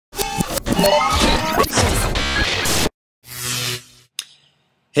Hey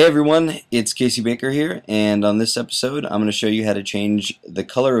everyone, it's Casey Baker here, and on this episode I'm going to show you how to change the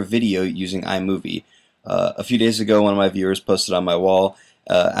color of video using iMovie. A few days ago one of my viewers posted on my wall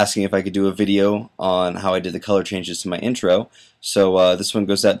asking if I could do a video on how I did the color changes to my intro. So this one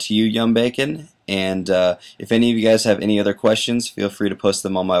goes out to you, Yum Bacon, and if any of you guys have any other questions, feel free to post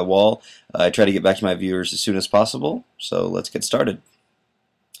them on my wall. I try to get back to my viewers as soon as possible, so let's get started.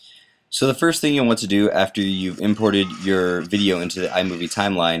 So the first thing you'll want to do after you've imported your video into the iMovie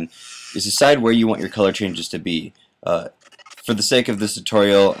timeline is decide where you want your color changes to be. For the sake of this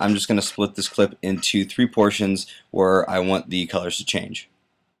tutorial, I'm just going to split this clip into 3 portions where I want the colors to change.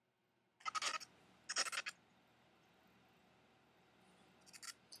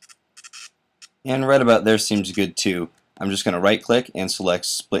 And right about there seems good too. I'm just going to right click and select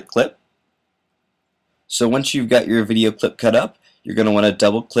split clip. So once you've got your video clip cut up, you're going to want to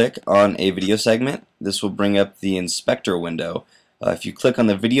double click on a video segment. This will bring up the inspector window. If you click on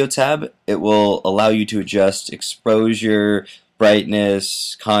the video tab, it will allow you to adjust exposure,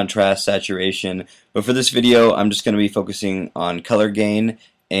 brightness, contrast, saturation. But for this video, I'm just going to be focusing on color gain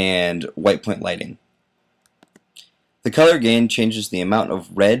and white point lighting. The color gain changes the amount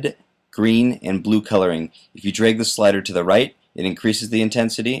of red, green, and blue coloring. If you drag the slider to the right, it increases the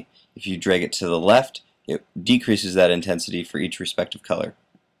intensity. If you drag it to the left, it decreases that intensity for each respective color.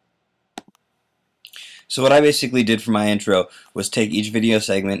 So what I basically did for my intro was take each video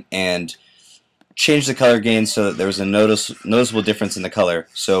segment and change the color gain so that there was a noticeable difference in the color.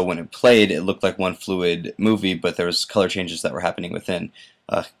 So when it played, it looked like one fluid movie, but there was color changes that were happening within.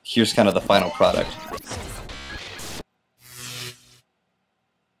 Here's kind of the final product.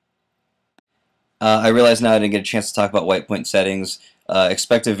 I realize now I didn't get a chance to talk about white point settings.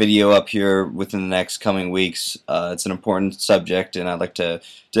 Expect a video up here within the next coming weeks. It's an important subject and I'd like to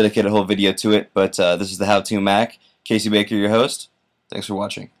dedicate a whole video to it, but this is the How To Mac. Casey Baker, your host. Thanks for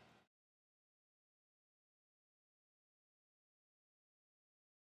watching.